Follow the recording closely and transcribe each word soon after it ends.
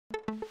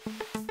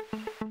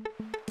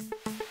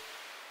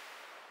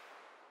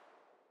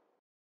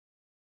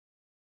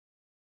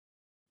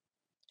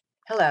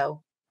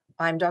Hello,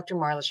 I'm Dr.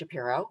 Marla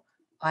Shapiro.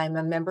 I'm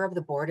a member of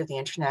the board of the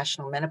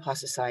International Menopause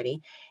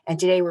Society, and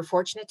today we're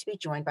fortunate to be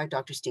joined by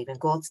Dr. Steven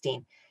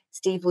Goldstein.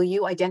 Steve, will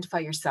you identify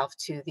yourself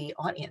to the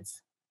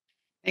audience?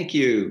 Thank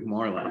you,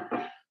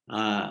 Marla.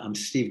 I'm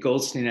Steve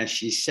Goldstein. As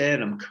she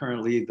said, I'm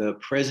currently the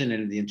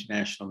president of the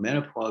International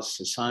Menopause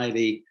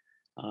Society.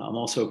 I'm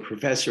also a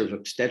professor of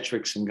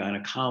obstetrics and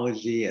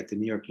gynecology at the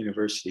New York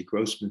University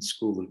Grossman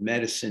School of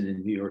Medicine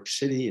in New York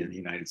City in the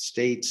United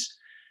States.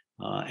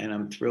 And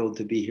I'm thrilled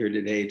to be here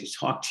today to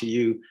talk to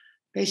you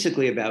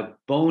basically about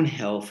bone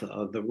health,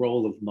 the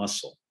role of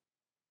muscle.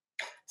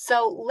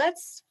 So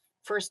let's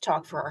first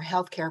talk for our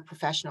healthcare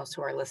professionals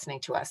who are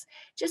listening to us,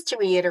 just to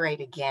reiterate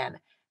again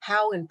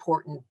how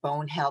important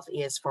bone health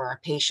is for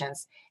our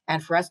patients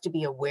and for us to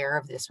be aware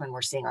of this when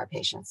we're seeing our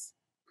patients.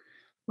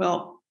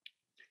 Well,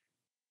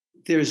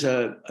 there's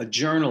a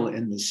journal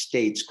in the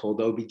States called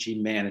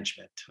OBG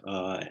Management.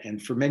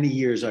 And for many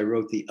years, I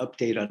wrote the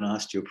update on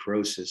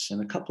osteoporosis.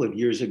 And a couple of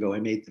years ago, I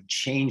made them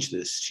change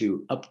this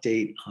to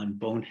update on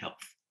bone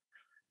health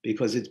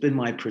because it's been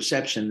my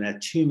perception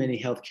that too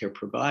many healthcare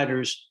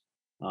providers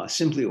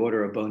simply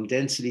order a bone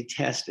density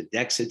test, a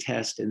DEXA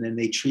test, and then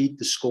they treat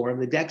the score on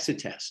the DEXA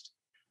test.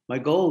 My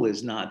goal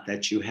is not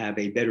that you have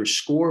a better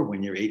score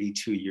when you're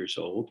 82 years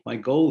old. My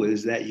goal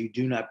is that you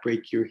do not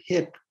break your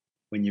hip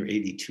when you're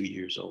 82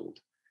 years old.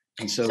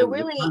 And so So the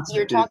really concept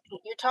is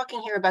you're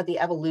talking here about the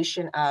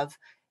evolution of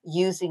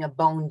using a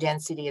bone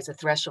density as a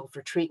threshold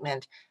for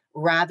treatment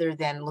rather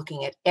than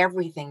looking at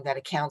everything that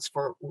accounts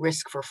for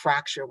risk for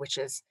fracture, which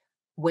is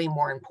way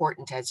more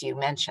important as you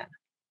mentioned.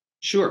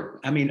 sure.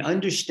 I mean,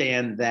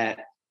 understand that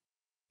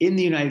in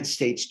the United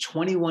States,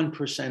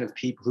 21% of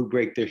people who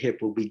break their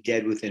hip will be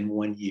dead within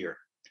 1 year.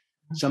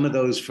 Some of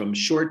those from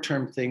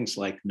short-term things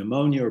like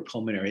pneumonia or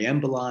pulmonary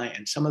emboli,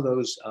 and some of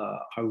those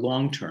are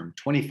long-term.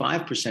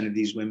 25% of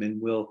these women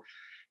will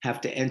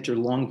have to enter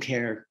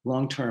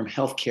long-term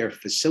healthcare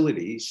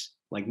facilities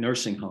like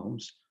nursing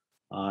homes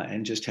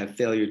and just have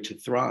failure to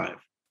thrive.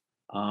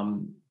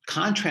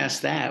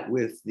 Contrast that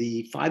with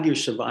the 5-year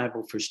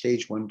survival for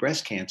stage 1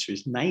 breast cancer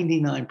is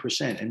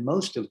 99%. And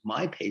most of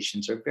my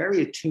patients are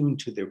very attuned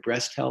to their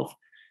breast health.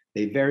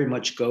 They very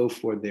much go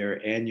for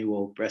their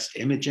annual breast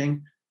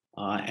imaging.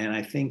 And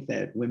I think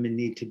that women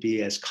need to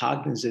be as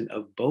cognizant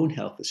of bone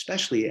health,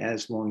 especially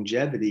as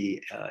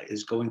longevity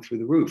is going through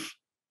the roof.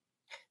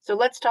 So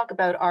let's talk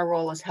about our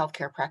role as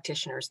healthcare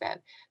practitioners then.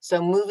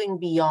 So moving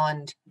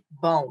beyond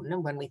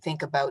bone, when we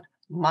think about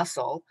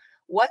muscle,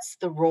 what's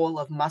the role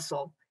of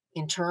muscle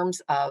in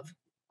terms of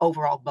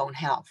overall bone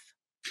health?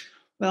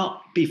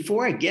 Well,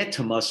 before I get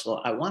to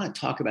muscle, I want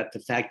to talk about the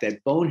fact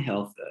that bone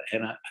health,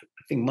 and I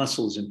think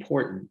muscle is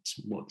important,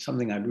 it's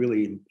something I'm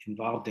really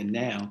involved in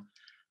now,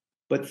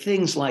 but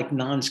things like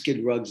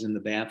non-skid rugs in the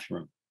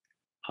bathroom,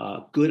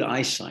 good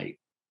eyesight.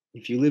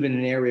 If you live in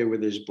an area where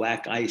there's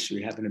black ice or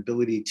you have an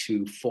ability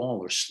to fall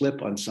or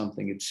slip on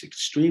something, it's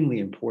extremely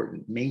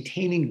important.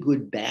 Maintaining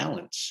good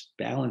balance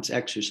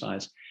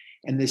exercise,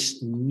 and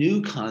this new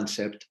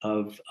concept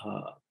of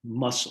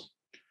muscle.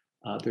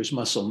 There's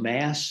muscle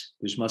mass,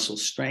 there's muscle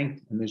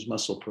strength, and there's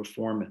muscle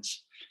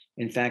performance.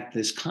 In fact,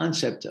 this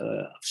concept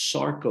of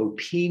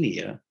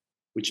sarcopenia,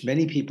 which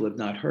many people have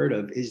not heard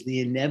of, is the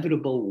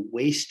inevitable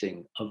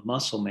wasting of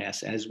muscle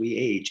mass as we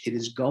age. It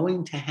is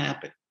going to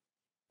happen.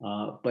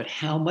 But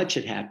how much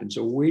it happens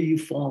or where you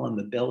fall on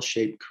the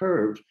bell-shaped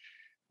curve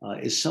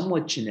is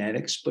somewhat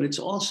genetics, but it's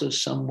also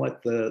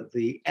somewhat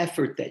the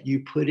effort that you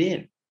put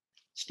in.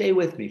 Stay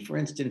with me. For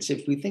instance,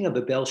 if we think of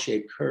a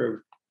bell-shaped curve,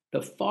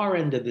 the far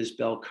end of this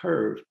bell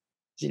curve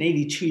is an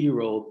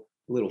 82-year-old,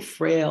 a little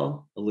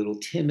frail, a little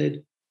timid,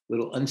 a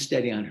little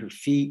unsteady on her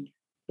feet.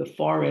 The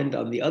far end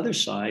on the other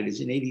side is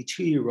an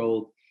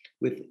 82-year-old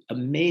with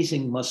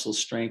amazing muscle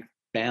strength,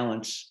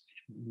 balance,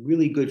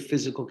 really good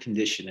physical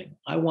conditioning.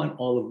 I want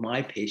all of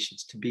my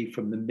patients to be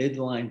from the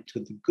midline to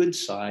the good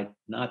side,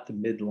 not the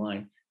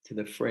midline to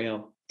the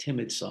frail,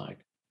 timid side.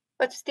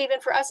 But Stephen,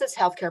 for us as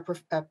healthcare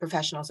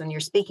professionals, and you're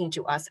speaking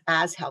to us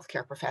as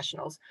healthcare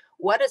professionals,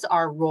 what is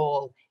our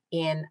role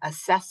in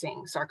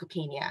assessing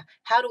sarcopenia?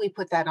 How do we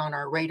put that on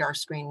our radar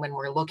screen when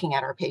we're looking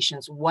at our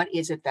patients? What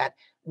is it that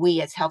we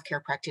as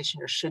healthcare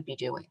practitioners should be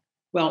doing?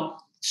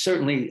 Well,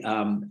 certainly,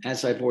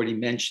 as I've already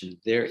mentioned,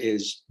 there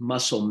is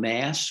muscle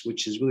mass,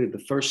 which is really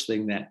the first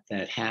thing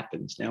that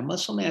happens. Now,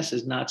 muscle mass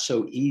is not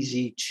so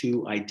easy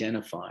to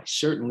identify.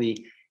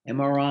 Certainly,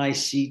 MRI,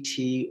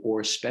 CT,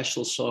 or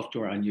special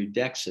software on your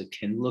DEXA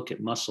can look at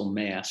muscle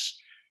mass.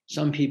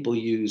 Some people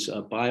use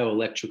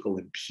bioelectrical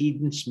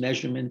impedance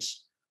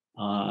measurements,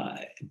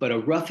 but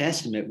a rough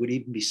estimate would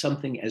even be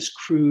something as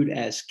crude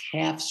as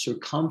calf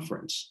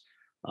circumference.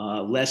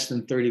 Less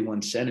than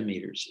 31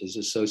 centimeters is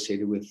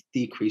associated with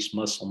decreased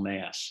muscle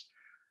mass.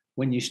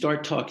 When you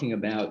start talking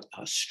about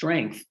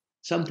strength,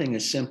 something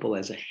as simple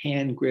as a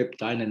hand grip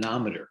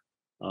dynamometer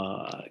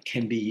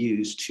can be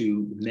used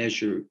to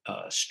measure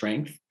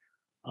strength.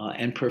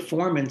 And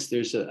performance,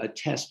 there's a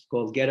test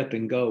called Get Up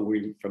and Go, where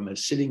you, from a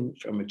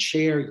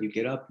chair, you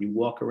get up, you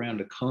walk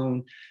around a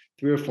cone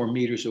 3 or 4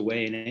 meters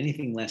away, and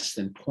anything less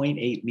than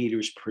 0.8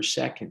 meters per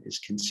second is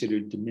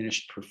considered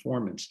diminished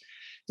performance.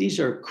 These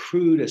are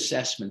crude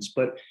assessments,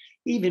 but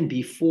even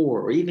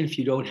before, or even if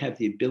you don't have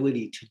the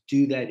ability to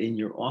do that in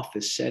your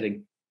office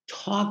setting,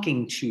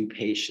 talking to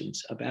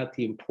patients about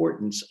the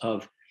importance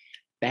of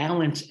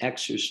balance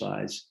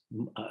exercise,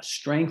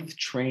 strength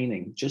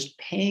training, just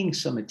paying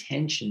some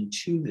attention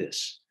to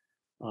this.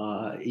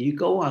 You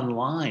go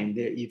online,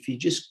 if you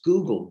just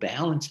Google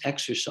balance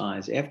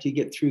exercise, after you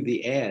get through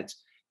the ads,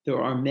 there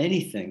are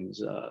many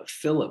things.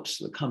 Philips,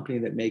 the company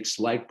that makes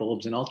light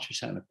bulbs and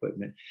ultrasound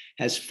equipment,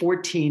 has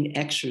 14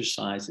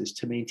 exercises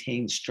to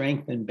maintain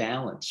strength and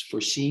balance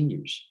for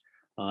seniors.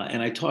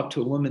 And I talked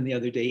to a woman the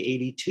other day,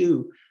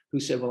 82, who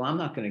said, well, I'm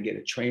not going to get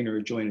a trainer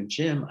or join a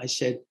gym. I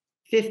said,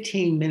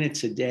 15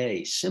 minutes a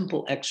day,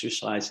 simple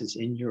exercises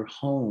in your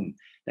home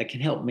that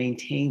can help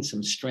maintain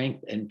some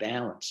strength and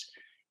balance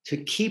to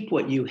keep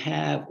what you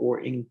have or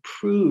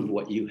improve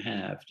what you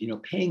have,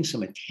 paying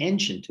some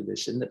attention to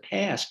this. In the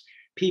past,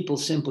 people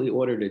simply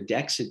ordered a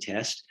DEXA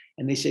test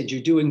and they said,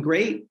 you're doing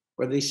great,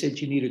 or they said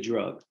you need a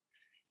drug.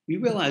 We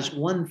realize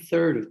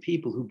 1/3 of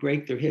people who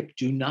break their hip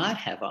do not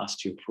have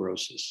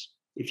osteoporosis.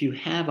 If you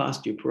have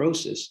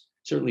osteoporosis,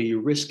 certainly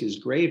your risk is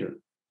greater.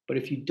 But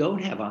if you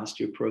don't have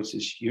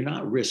osteoporosis, you're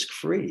not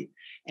risk-free.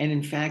 And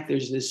in fact,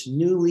 there's this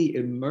newly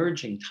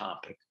emerging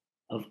topic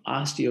of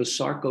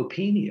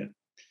osteosarcopenia.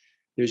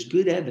 There's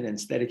good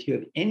evidence that if you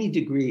have any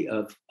degree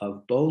of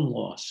bone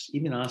loss,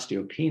 even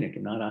osteopenic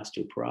and not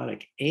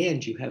osteoporotic,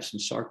 and you have some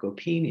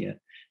sarcopenia,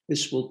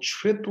 this will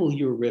triple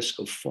your risk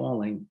of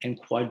falling and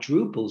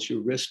quadruples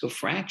your risk of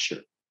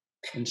fracture.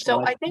 And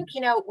So I think,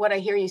 what I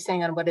hear you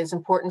saying and what is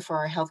important for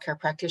our healthcare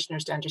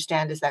practitioners to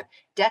understand is that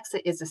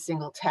DEXA is a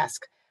single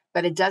test,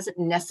 but it doesn't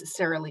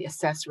necessarily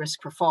assess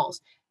risk for falls.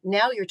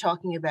 Now you're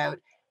talking about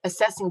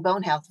assessing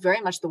bone health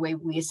very much the way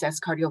we assess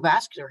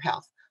cardiovascular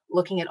health,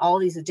 looking at all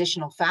these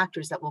additional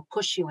factors that will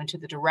push you into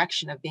the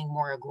direction of being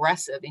more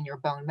aggressive in your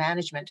bone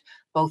management,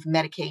 both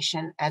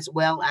medication as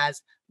well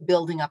as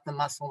building up the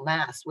muscle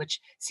mass, which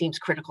seems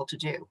critical to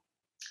do.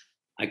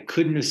 I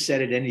couldn't have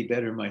said it any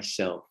better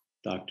myself,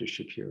 Dr.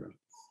 Shapiro.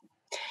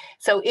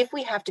 So if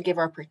we have to give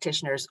our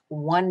practitioners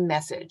one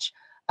message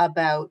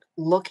about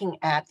looking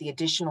at the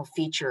additional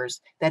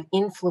features that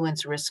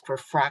influence risk for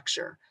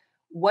fracture,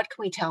 what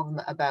can we tell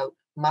them about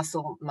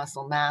muscle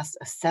mass,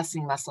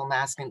 assessing muscle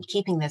mass, and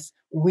keeping this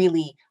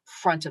really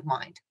front of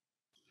mind?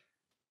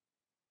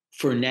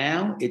 For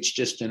now, it's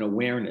just an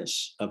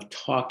awareness of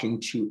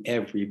talking to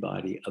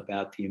everybody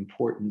about the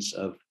importance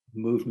of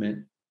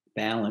movement,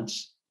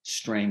 balance,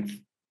 strength,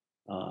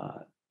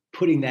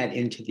 putting that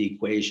into the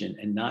equation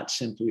and not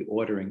simply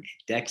ordering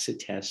a DEXA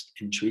test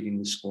and treating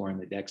the score on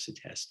the DEXA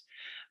test.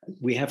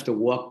 We have to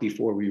walk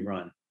before we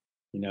run.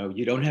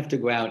 You don't have to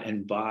go out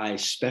and buy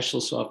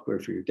special software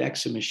for your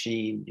DEXA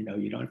machine.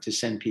 You don't have to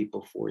send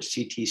people for a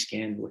CT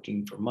scan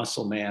looking for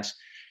muscle mass.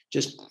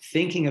 Just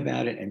thinking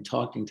about it and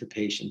talking to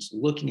patients,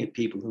 looking at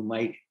people who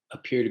might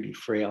appear to be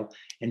frail,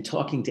 and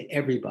talking to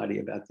everybody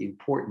about the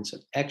importance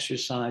of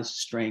exercise,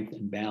 strength,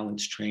 and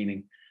balance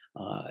training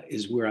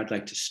is where I'd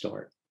like to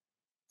start.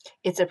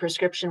 It's a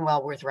prescription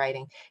well worth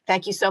writing.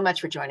 Thank you so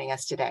much for joining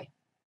us today.